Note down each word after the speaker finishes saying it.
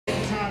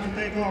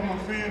thank all my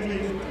family,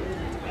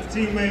 my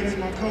teammates,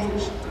 my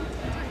coach,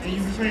 and you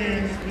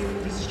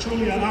fans. This is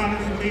truly an honor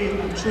for me.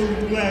 I'm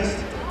truly blessed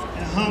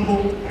and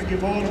humbled. I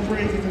give all the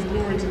praise and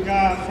glory to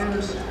God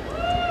first.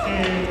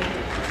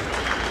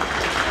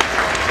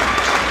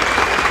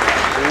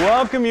 We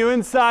welcome you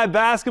inside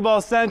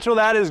Basketball Central.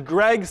 That is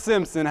Greg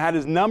Simpson. Had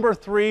his number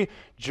 3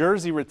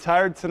 jersey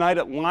retired tonight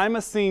at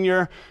Lima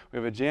Senior. We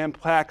have a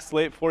jam-packed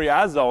slate for you.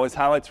 As always,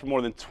 highlights from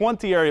more than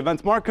 20 area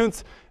events. Mark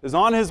Kuntz is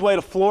on his way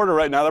to Florida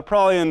right now. They're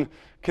probably in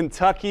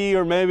Kentucky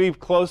or maybe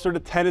closer to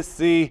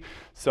Tennessee.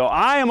 So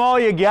I am all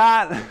you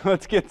got.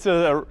 Let's get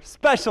to a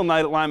special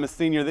night at Lima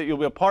Senior that you'll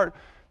be a part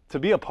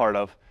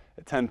of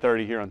at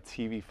 10:30 here on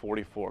TV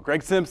 44.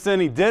 Greg Simpson,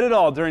 he did it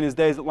all during his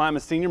days at Lima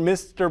Senior.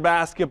 Mr.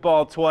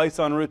 Basketball twice,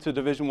 en route to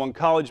Division I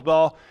college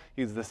ball.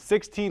 He's the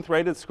 16th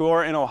rated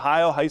scorer in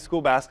Ohio high school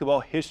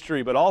basketball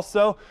history, but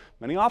also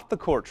many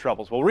off-the-court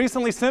troubles. Well,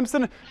 recently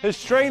Simpson has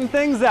straightened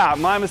things out.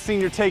 Lima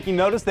Senior taking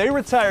notice. They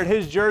retired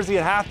his jersey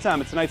at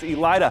halftime at tonight's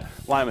Elida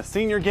Lima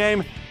Senior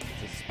game.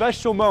 It's a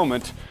special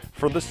moment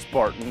for the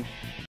Spartan.